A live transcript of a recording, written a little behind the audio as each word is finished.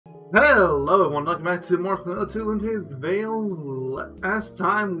Hello everyone, welcome back to more Klonoa Lunatea's Veil. Last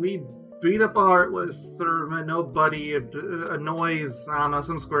time we beat up a Heartless, or a nobody, a noise, I don't know,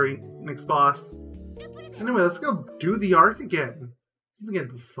 some Square Enix boss. Anyway, let's go do the ARK again. This is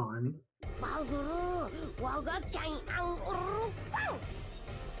gonna be fun.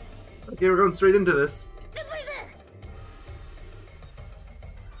 Okay, we're going straight into this.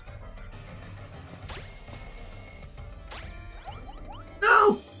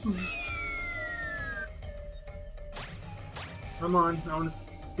 No! Come on, I want to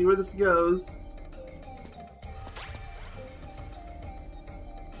see where this goes.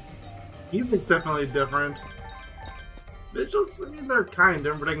 Music's definitely different. Visuals, I mean, they're kind of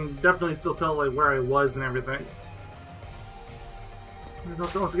different, but I can definitely still tell like where I was and everything. I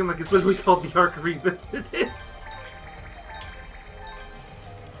thought once again, like it's literally called the ARK Revisited.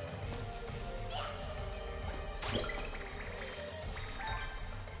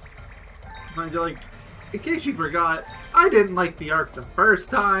 Mind you, like, in case you forgot, I didn't like the ARK the first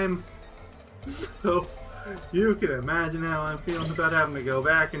time, so you can imagine how I'm feeling about having to go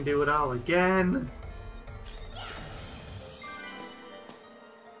back and do it all again.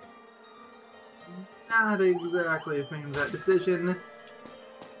 Not exactly a fan of that decision.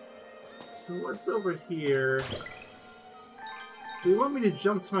 So what's over here? Do you want me to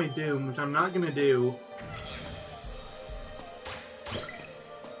jump to my doom, which I'm not gonna do?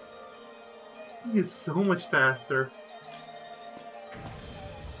 It's so much faster.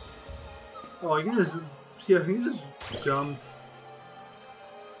 Oh, I can just, yeah, I can just jump.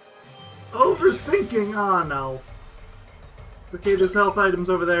 Overthinking! Ah, no. It's okay, there's health items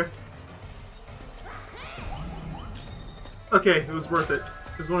over there. Okay, it was worth it.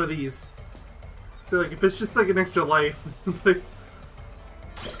 There's one of these. So, like, if it's just like an extra life, like,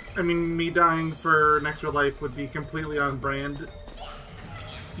 I mean, me dying for an extra life would be completely on brand.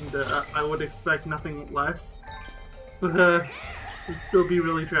 And, I would expect nothing less, but it'd still be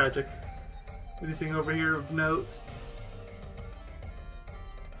really tragic. Anything over here of note?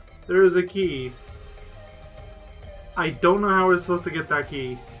 There is a key. I don't know how we're supposed to get that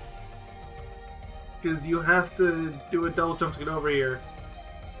key. Because you have to do a double jump to get over here.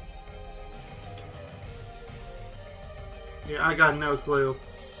 Yeah, I got no clue.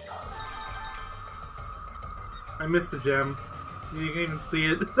 I missed the gem. You can even see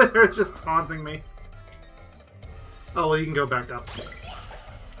it. They're just taunting me. Oh, well, you can go back up.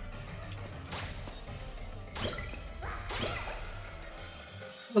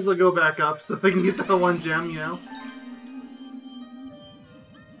 I'll go back up so I can get that one gem, you know?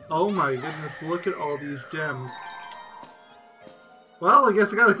 Oh my goodness, look at all these gems. Well, I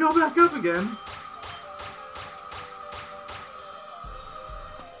guess I gotta go back up again.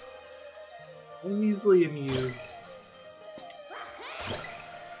 I'm easily amused.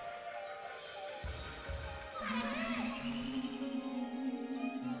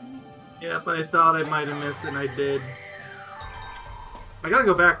 Yep, I thought I might have missed it, and I did. I gotta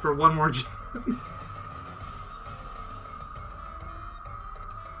go back for one more gem.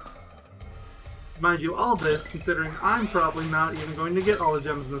 Mind you, all this, considering I'm probably not even going to get all the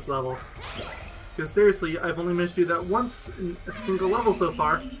gems in this level. Because seriously, I've only managed to do that once in a single level so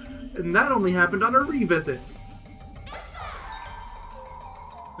far, and that only happened on a revisit.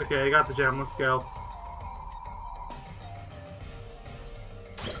 Okay, I got the gem, let's go.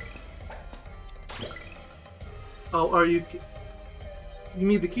 Oh, are you... You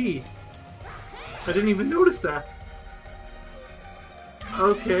need the key. I didn't even notice that.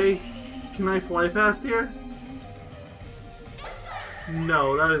 Okay. Can I fly past here?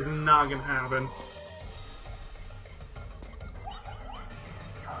 No, that is not gonna happen.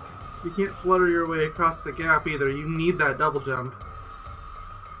 You can't flutter your way across the gap either. You need that double jump.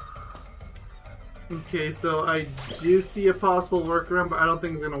 Okay, so I do see a possible workaround, but I don't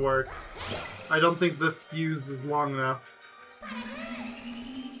think it's gonna work. I don't think the fuse is long enough.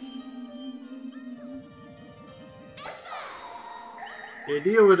 The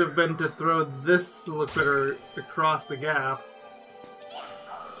idea would have been to throw this little critter across the gap.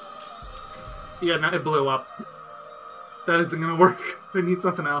 Yeah, no, it blew up. That isn't gonna work. I need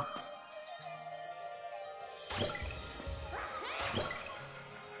something else.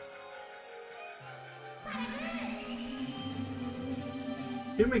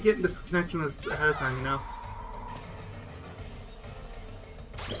 Can we get this connection ahead of time, you know?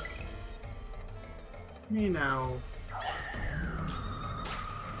 Hey now.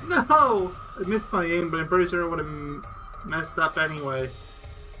 No! I missed my aim, but I'm pretty sure I would have messed up anyway.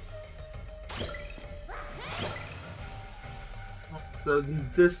 So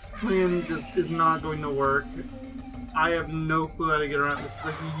this plan just is not going to work. I have no clue how to get around it. It's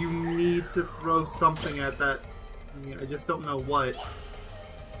like you need to throw something at that. I just don't know what.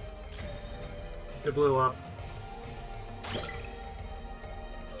 It blew up.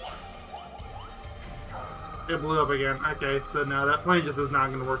 It blew up again. Okay, so now that plane just is not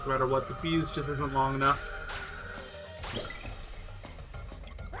going to work no matter what. The fuse just isn't long enough.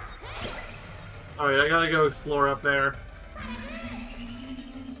 Alright, I gotta go explore up there.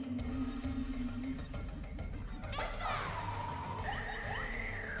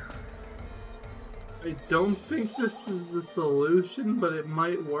 I don't think this is the solution, but it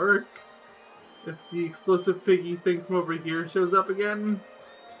might work. If the explosive piggy thing from over here shows up again.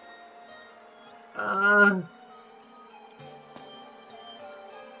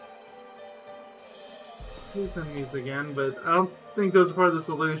 Those enemies again, but I don't think those are part of the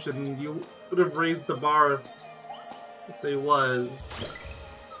solution. You would have raised the bar if they was.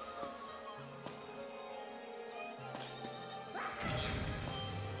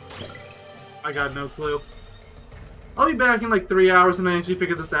 I got no clue. I'll be back in like 3 hours when I actually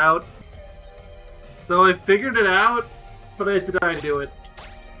figure this out. So I figured it out, but I had to die to do it.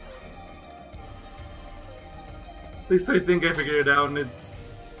 At least I think I figured it out, and it's...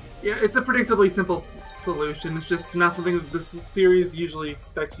 yeah, it's a predictably simple solution. It's just not something that this series usually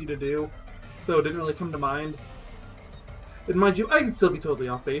expects you to do, so it didn't really come to mind. And mind you, I can still be totally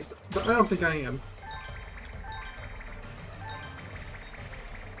off base, but I don't think I am.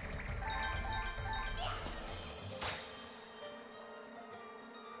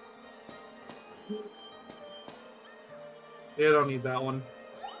 Yeah, I don't need that one.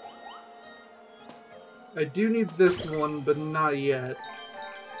 I do need this one, but not yet.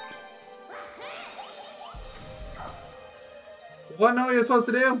 What know what you're supposed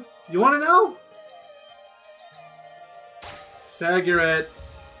to do? You want to know? Stagger it.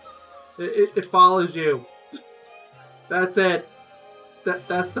 It follows you. That's it.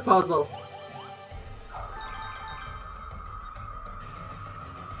 That's the puzzle.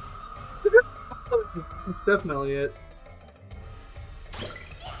 That's definitely it.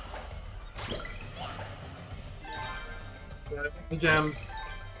 The gems.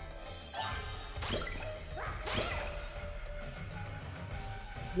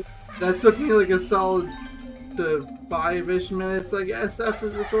 That took me like a solid 5-ish minutes, I guess, after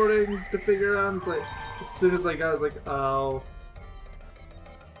recording to figure it out. It's like, as soon as I got it, I was like, oh.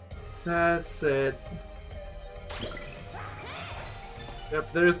 That's it.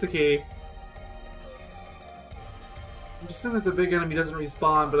 Yep, there's the key. I'm just saying that the big enemy doesn't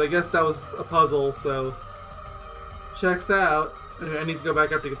respawn, but I guess that was a puzzle, so... checks out. Anyway, I need to go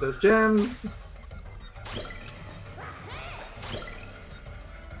back up to get those gems.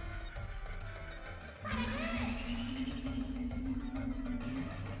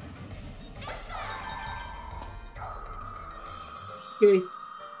 Okay.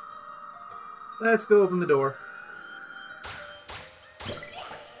 Let's go open the door.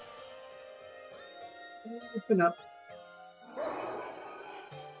 Open up.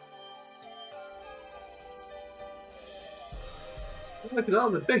 Look at all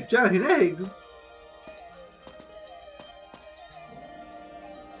the big giant eggs!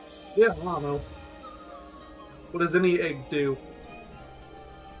 Yeah, I don't know. What does any egg do?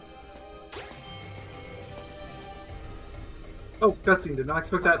 Oh, cutscene. Did not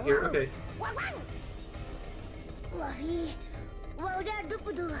expect that here. Okay.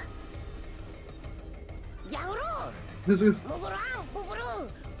 This is...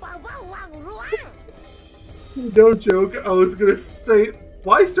 no joke, I was gonna say,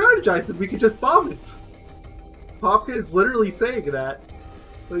 why strategize if we could just bomb it? Popka is literally saying that.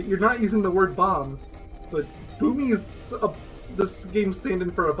 But you're not using the word bomb. But Boomy is this game's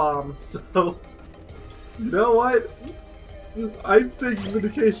stand-in for a bomb, so... you know what? I'm taking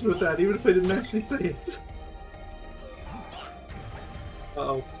vindication with that, even if I didn't actually say it.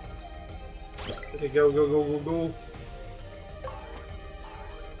 Uh-oh. Okay, go, go, go, go, go.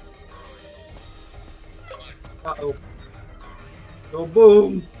 Uh-oh. Go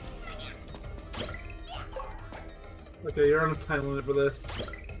boom! Okay, you're on a time limit for this.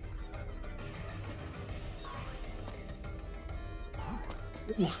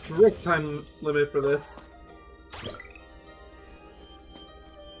 Strict time limit for this.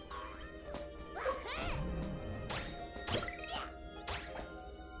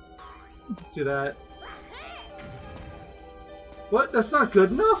 Let's do that. What? That's not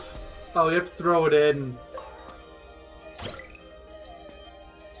good enough? Oh, you have to throw it in.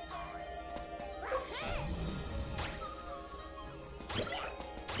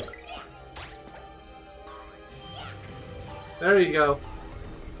 There you go.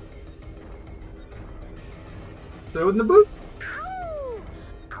 Just throw it in the boot.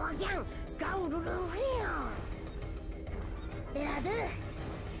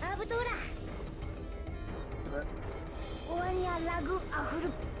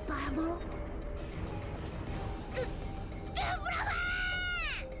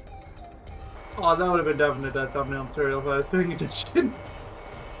 Oh, that would have been definite that thumbnail material if I was paying attention.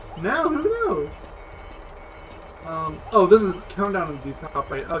 Now, who knows? Oh, this is countdown at the top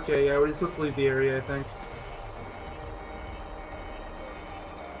right. Okay, yeah, we're supposed to leave the area, I think.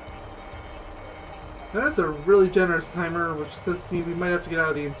 That's a really generous timer, which says to me we might have to get out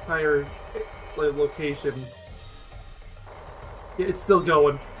of the entire location. Yeah, it's still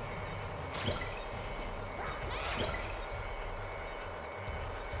going.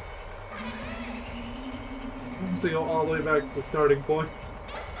 So go all the way back to the starting point.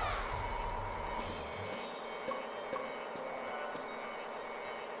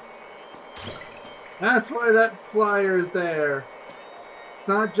 That's why that flyer is there. It's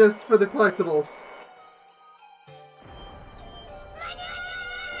not just for the collectibles.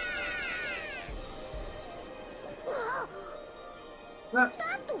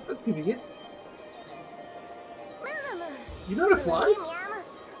 That's convenient. You know how to fly?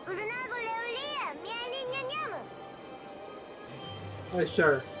 Oh,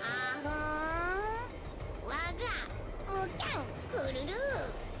 sure.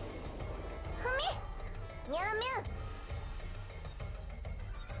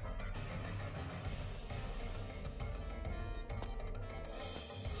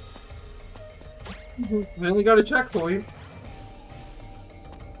 We only got a checkpoint.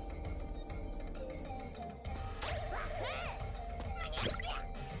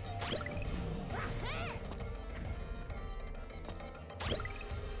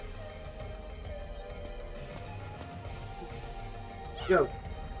 Go.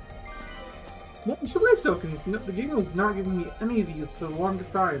 No, life tokens. No, the game was not giving me any of these for the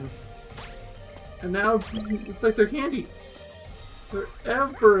longest time. And now, it's like they're candy. They're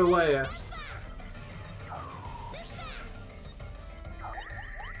everywhere.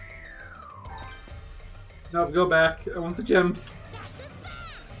 No, go back. I want the gems.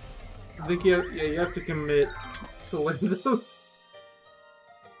 I think you have to commit to win those.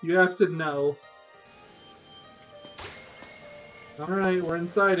 You have to know. Alright, we're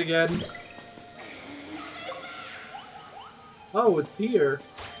inside again. Oh, it's here.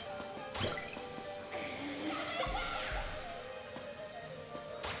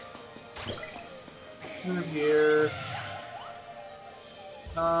 Over here.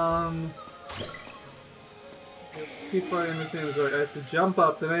 See if I understand this right. I have to jump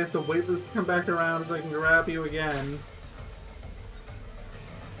up, then I have to wait for this to come back around so I can grab you again.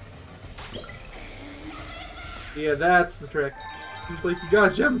 Yeah, that's the trick. It's like, you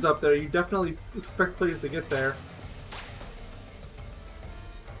got gems up there, you definitely expect players to get there.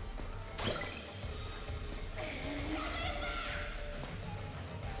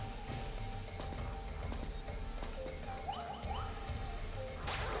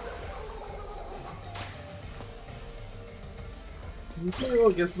 Okay, well,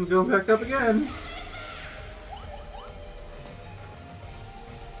 I guess I'm going back up again.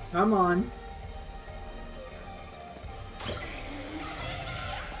 Come on.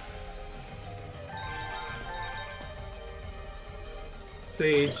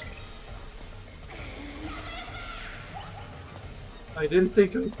 Stage. I didn't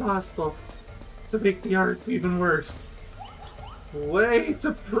think it was possible to make the ARK even worse. Way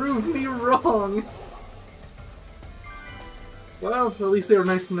to prove me wrong! Well, at least they were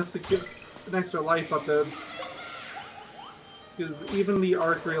nice enough to give an extra life up there. Because even the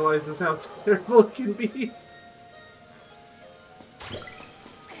ARK realizes how terrible it can be.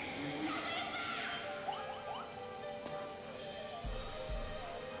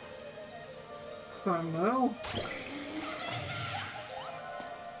 This time though.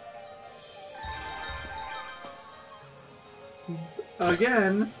 Oops.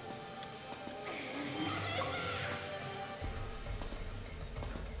 Again.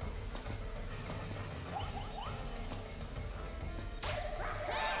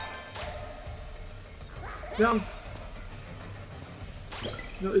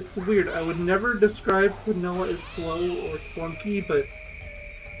 No, it's weird. I would never describe Klonoa as slow or clunky, but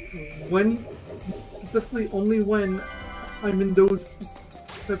when, specifically only when I'm in those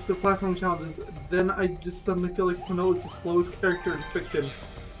types of platform challenges, then I just suddenly feel like Klonoa is the slowest character in fiction.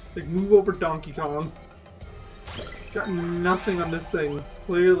 Like, move over Donkey Kong. Got nothing on this thing,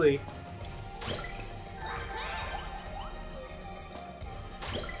 clearly.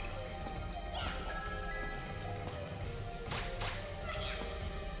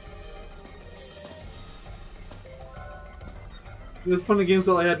 It was fun in games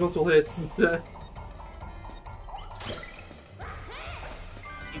while I had multiple hits.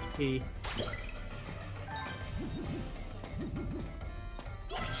 HP.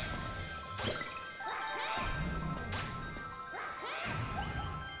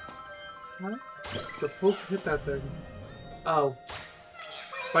 What? Supposed to hit that thing. Oh.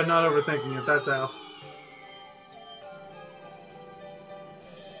 By not overthinking it, that's how.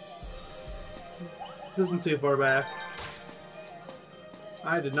 This isn't too far back.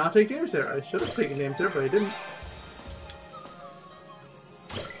 I did not take damage there. I should have taken damage there, but I didn't.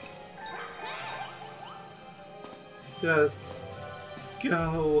 Just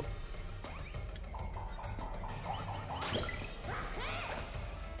go.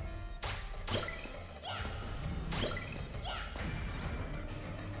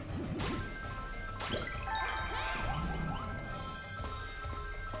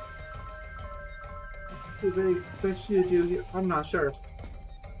 What do they expect you to do here? I'm not sure.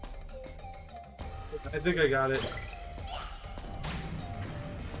 I think I got it.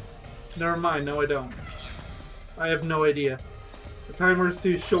 Never mind, no I don't. I have no idea. The timer's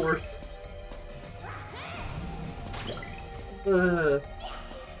too short. Ugh.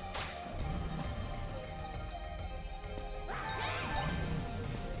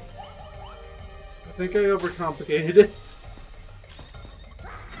 I think I overcomplicated it.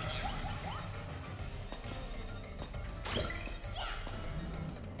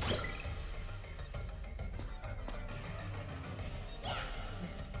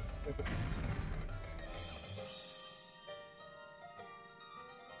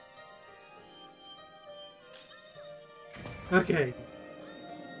 Okay.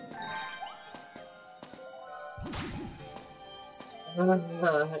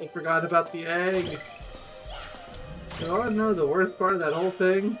 I forgot about the egg. Oh no, the worst part of that whole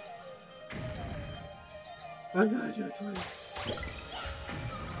thing. I gotta do it twice.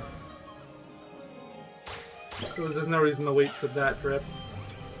 There's no reason to wait for that trip.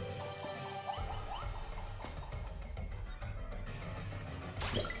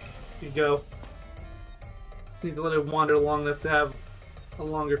 Here you go. Need to let it wander long enough to have a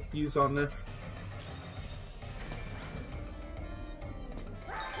longer fuse on this.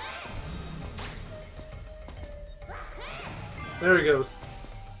 There it goes.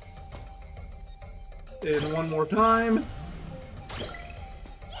 And one more time.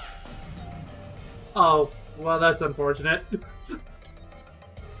 Oh, well that's unfortunate.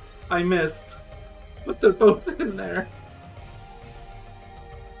 I missed. But they're both in there.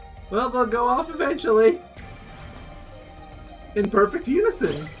 Well, they'll go off eventually. In perfect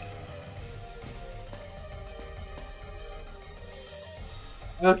unison.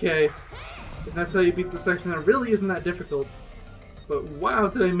 Okay. And that's how you beat the section that really isn't that difficult. But wow,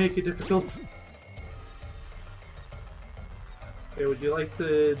 did I make it difficult. Okay, would you like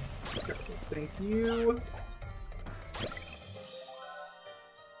to... Thank you.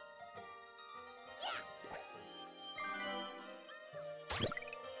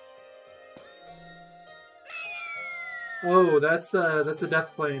 Oh, that's a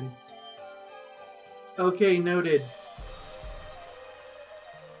death plane. Okay, noted.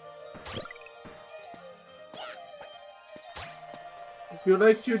 If you'd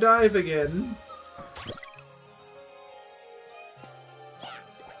like to dive again...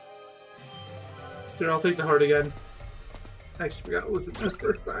 Sure, I'll take the heart again. I actually forgot it wasn't the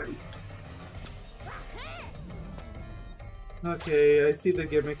first time. Okay, I see the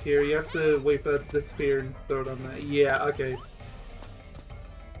gimmick here. You have to wait for that to disappear and throw it on that. Yeah, okay.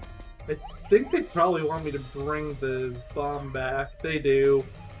 I think they probably want me to bring the bomb back. They do.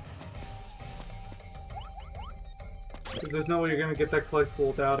 Because there's no way you're going to get that collectible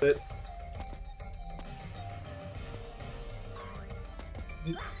without it.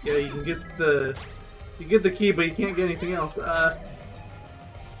 Yeah, you can get the... You get the key, but you can't get anything else.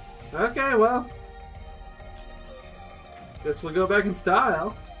 Okay, well... Guess we'll go back in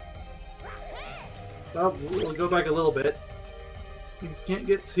style. Well, we'll go back a little bit. We can't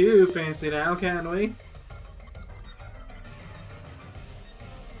get too fancy now, can we?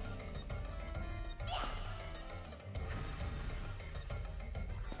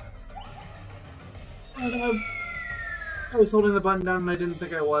 I was holding the button down and I didn't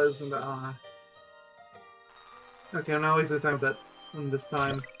think I was, and okay, I'm not wasting time with that one this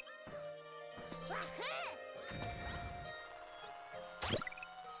time.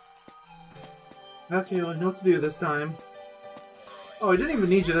 Okay, well, I know what to do this time. Oh, I didn't even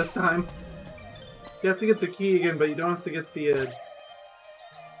need you this time. You have to get the key again, but you don't have to get the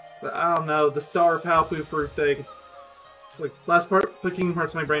I don't know, the star Palpu fruit thing. Like, last part, put Kingdom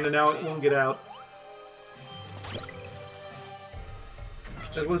Hearts in my brain, and now it won't get out.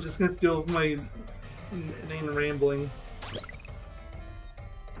 Everyone's just gonna have to deal with my inane ramblings.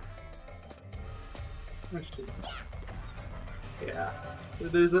 Actually, yeah.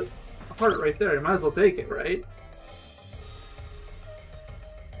 There's a heart right there. You might as well take it, right?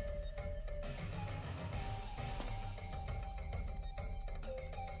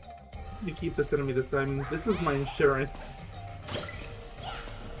 You keep this enemy this time. This is my insurance.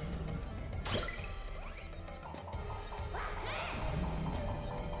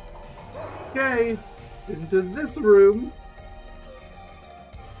 Okay, into this room.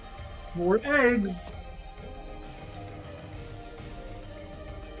 More eggs.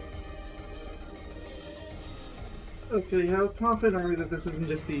 Okay, how confident are we that this isn't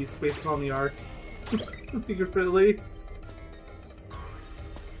just the space colony ARK? Secretly.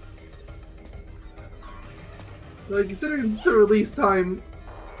 Like, considering the release time,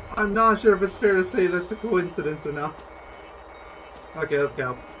 I'm not sure if it's fair to say that's a coincidence or not. Okay, let's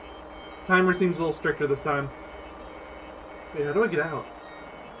go. Timer seems a little stricter this time. Wait, how do I get out?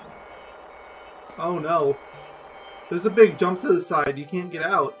 Oh no. There's a big jump to the side, you can't get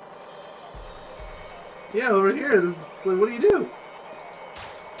out. Yeah, over here, this is like, what do you do?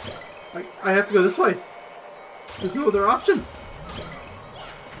 I have to go this way. There's no other option.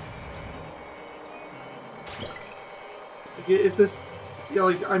 If this, yeah,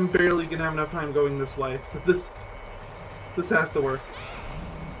 like, I'm barely gonna have enough time going this way, so this has to work.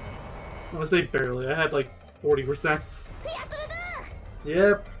 I want to say barely, I had like 40%.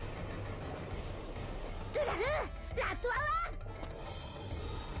 Yep.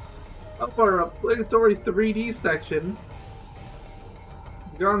 Up our obligatory 3D section.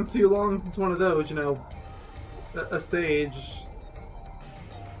 Gone too long since one of those, you know, a stage.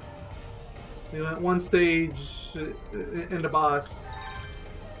 We went one stage and a boss.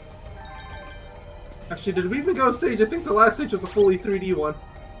 Actually, did we even go stage? I think the last stage was a fully 3D one.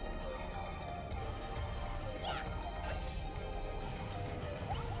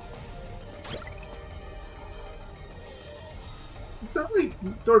 It's not like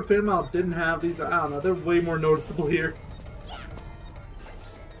Sword Fan didn't have these. I don't know, they're way more noticeable here.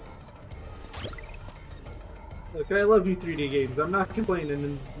 Look, I love you 3D games. I'm not complaining,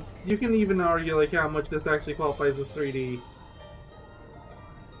 and you can even argue like how much this actually qualifies as 3D.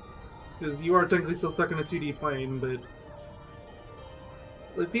 Because you are technically still stuck in a 2D plane, but it's,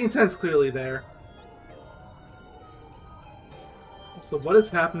 like, the intent's clearly there. So what has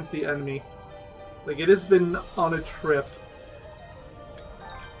happened to the enemy? Like, it has been on a trip.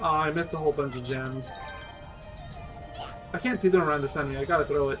 Oh, I missed a whole bunch of gems. I can't see them around this enemy. I gotta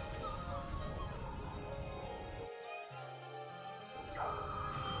throw it.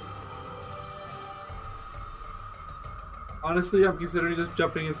 Honestly, I'm considering just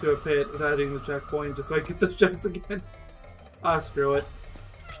jumping into a pit without hitting the checkpoint just so I get those gems again. Ah, screw it.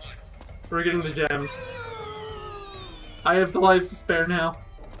 We're getting the gems. I have the lives to spare now.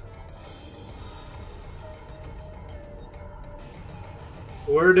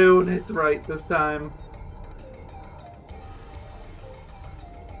 We're doing it right this time.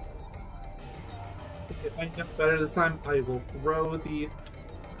 If I get better this time, I will throw the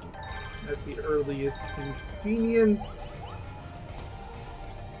at the earliest convenience.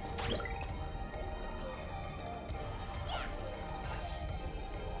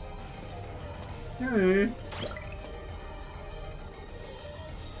 Okay.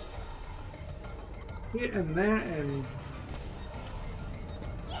 Get in there and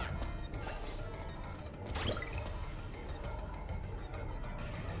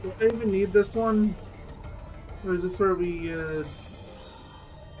do I even need this one? Or is this where we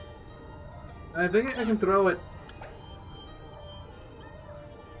I think I can throw it.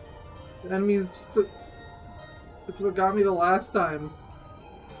 The enemy's just it's what got me the last time.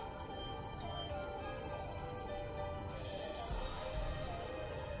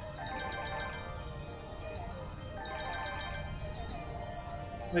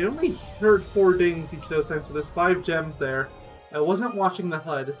 I only heard 4 dings each of those times, but there's 5 gems there. I wasn't watching the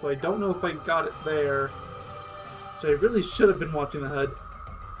HUD, so I don't know if I got it there. Which I really should have been watching the HUD.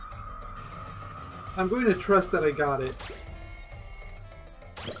 I'm going to trust that I got it.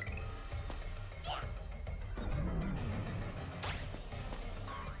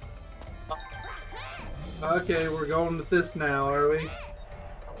 Okay, we're going with this now, are we?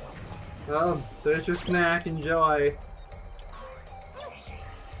 Well, there's your snack, enjoy.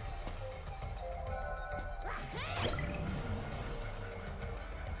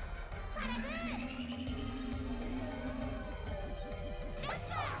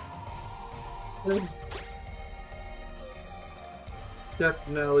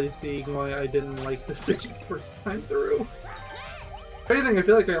 Definitely seeing why I didn't like this stage first time through. If anything, I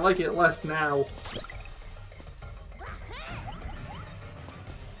feel like I like it less now.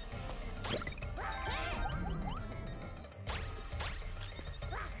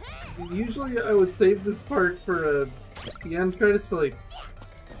 Usually I would save this part for the end credits, but like,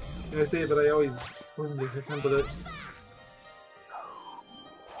 I say that I always spoil it every time, but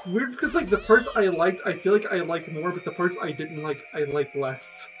weird because like the parts I liked, I feel like I like more, but the parts I didn't like, I like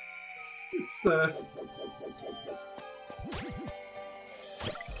less. It's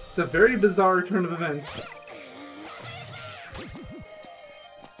a very bizarre turn of events.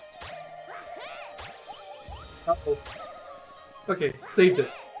 Uh-oh. Okay, saved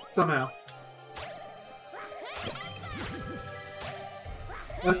it. Somehow.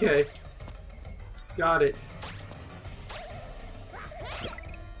 Okay. Got it.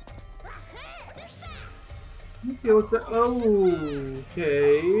 Okay, what's that? Oh,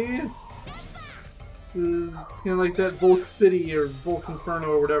 okay. This is kind of like that Volk City or Volk Inferno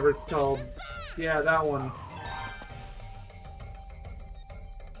or whatever it's called. Yeah, that one.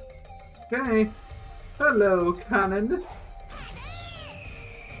 Okay. Hello, Cannon.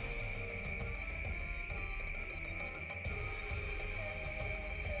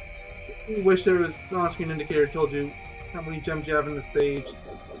 I wish there was an on-screen indicator that told you how many gems you have in the stage.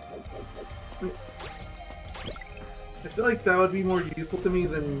 I feel like that would be more useful to me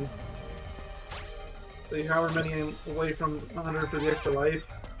than say however many I'm away from 100 for the extra life.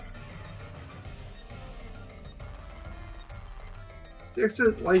 The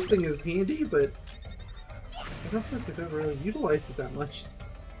extra life thing is handy, but I don't think I've ever really utilized it that much.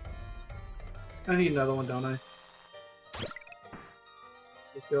 I need another one, don't I?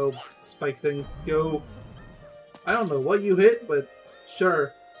 Let's go, spike thing, go. I don't know what you hit, but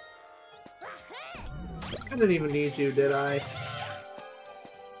sure. I didn't even need you, did I?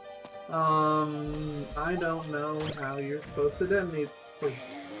 I don't know how you're supposed to detonate.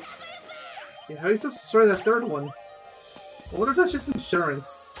 Yeah, how are you supposed to destroy that third one? I wonder if that's just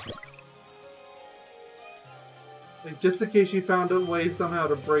insurance. Like, just in case you found a way somehow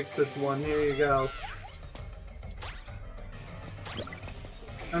to break this one, here you go.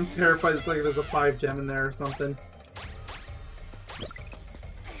 I'm terrified it's like there's a 5 gem in there or something.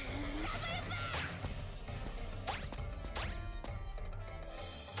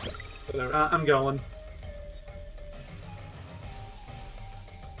 Whatever, I'm going.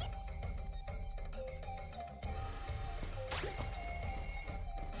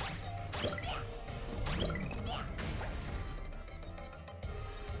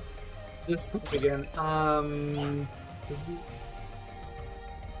 This one again. This is...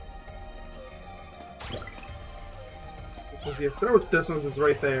 Yeah, start with this one, is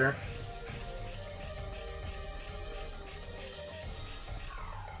right there.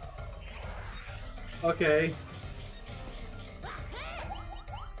 Okay.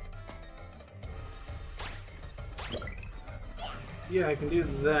 Yeah, I can do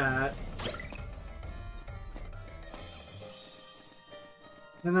that.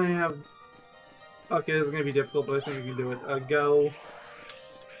 Then I have... Okay, this is gonna be difficult, but I think I can do it. Go.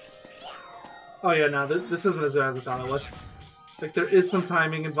 Oh yeah, no, this isn't as bad as I thought it was. Like, there is some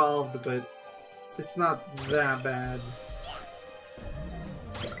timing involved, but it's not that bad.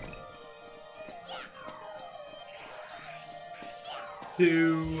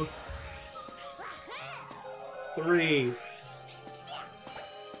 Two, 3.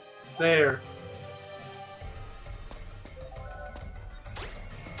 There.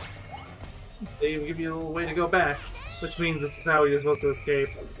 They even give you a little way to go back, which means this is how you're supposed to escape.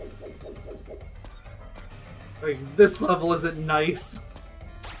 Like, this level isn't nice.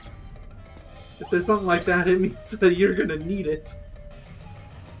 If there's something like that, it means that you're gonna need it.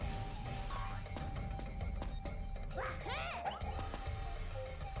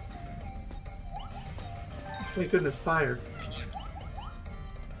 Thank goodness, fire.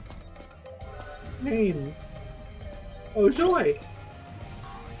 Pain. Oh, joy!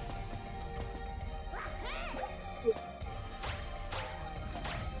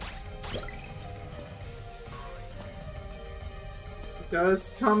 I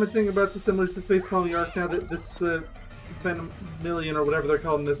was commenting about the similar to Space Colony ARK now that this Phantom Million or whatever they're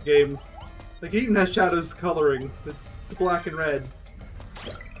called in this game, like, it even has Shadow's coloring, the black and red.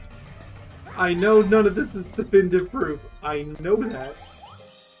 I know none of this is definitive proof. I know that.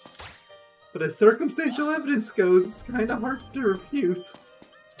 But as circumstantial evidence goes, it's kinda hard to refute.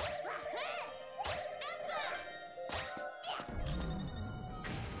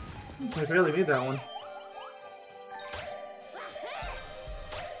 I barely made that one.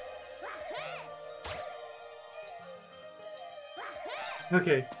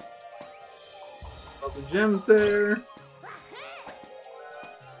 Okay. All the gems there.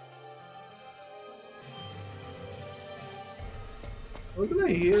 Wasn't I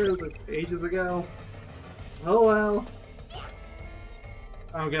here like ages ago? Oh well.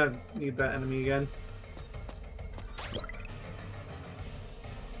 I'm gonna need that enemy again.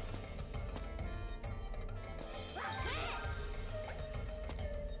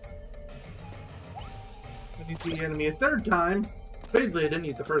 I need the enemy a third time. Basically, I didn't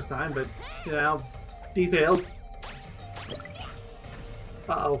need the first time, but you know, details.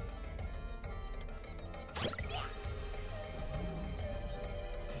 Uh-oh.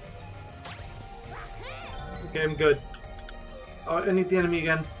 Okay, I'm good. Oh, I need the enemy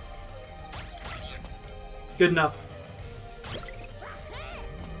again. Good enough.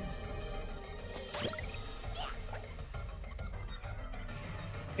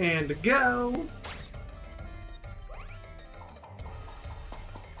 And go!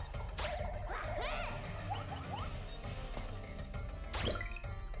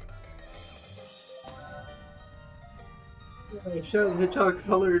 Shadow the Hedgehog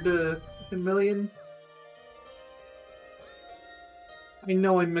colored million. I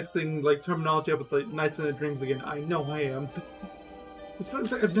know I'm mixing like terminology up with like Nights and Dreams again. I know I am. It's funny,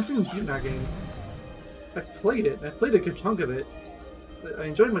 it's like I've never even beaten that game. I've played it. I've played a good chunk of it. I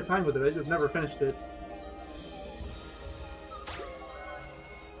enjoyed my time with it. I just never finished it.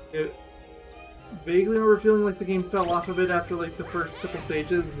 Vaguely remember feeling like the game fell off a bit after like the first couple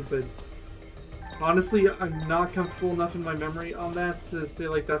stages, but honestly, I'm not comfortable enough in my memory on that to say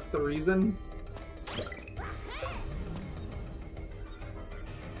like that's the reason.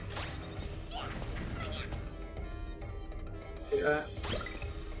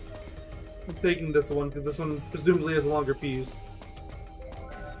 I'm taking this one because this one presumably has a longer fuse.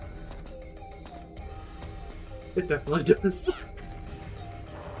 It definitely does.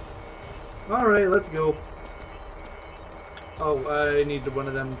 Alright, let's go. Oh, I need one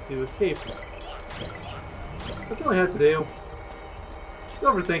of them to escape. That's all I had to do. Just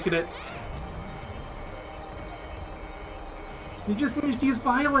overthinking it. You just need to use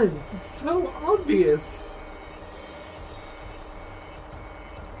violence. It's so obvious.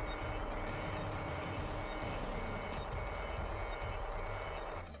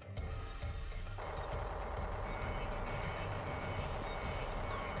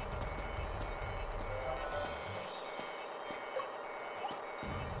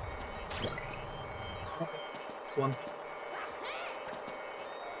 This one.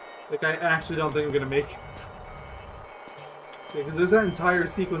 Like, I actually don't think I'm gonna make it. Because there's that entire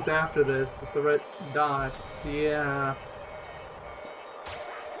sequence after this with the red dots. Yeah.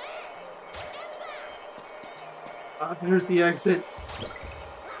 There's the exit.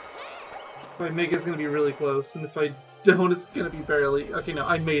 If I make it, it's gonna be really close, and if I don't, it's gonna be barely. Okay, no,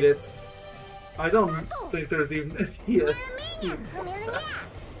 I made it. I don't think there's even yeah.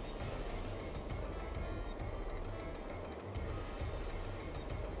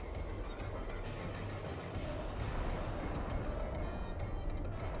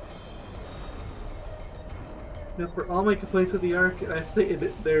 Now, for all my complaints of the ARK, I say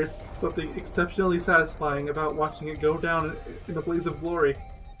that there's something exceptionally satisfying about watching it go down in a blaze of glory.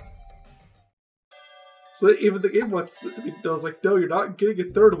 So even the game wants it to be done. I was like, no, you're not getting a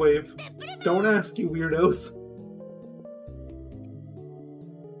third wave. Don't ask, you weirdos.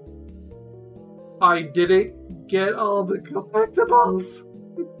 I didn't get all the collectibles.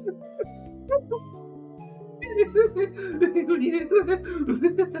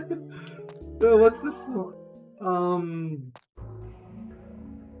 Oh, what's this one?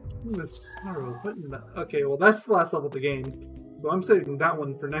 Sorrow. What in the... Okay, well that's the last level of the game, so I'm saving that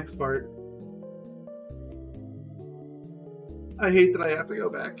one for next part. I hate that I have to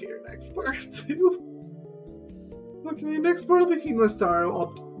go back here next part too. Okay, next part will be Kingdom of Sorrow.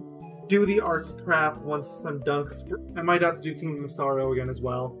 I'll do the ARK crap once I'm done. I might have to do Kingdom of Sorrow again as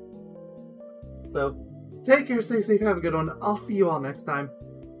well. So, take care, stay safe, have a good one. I'll see you all next time.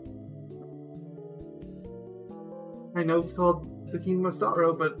 I know it's called the Kingdom of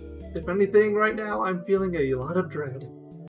Sorrow, but if anything, right now I'm feeling a lot of dread.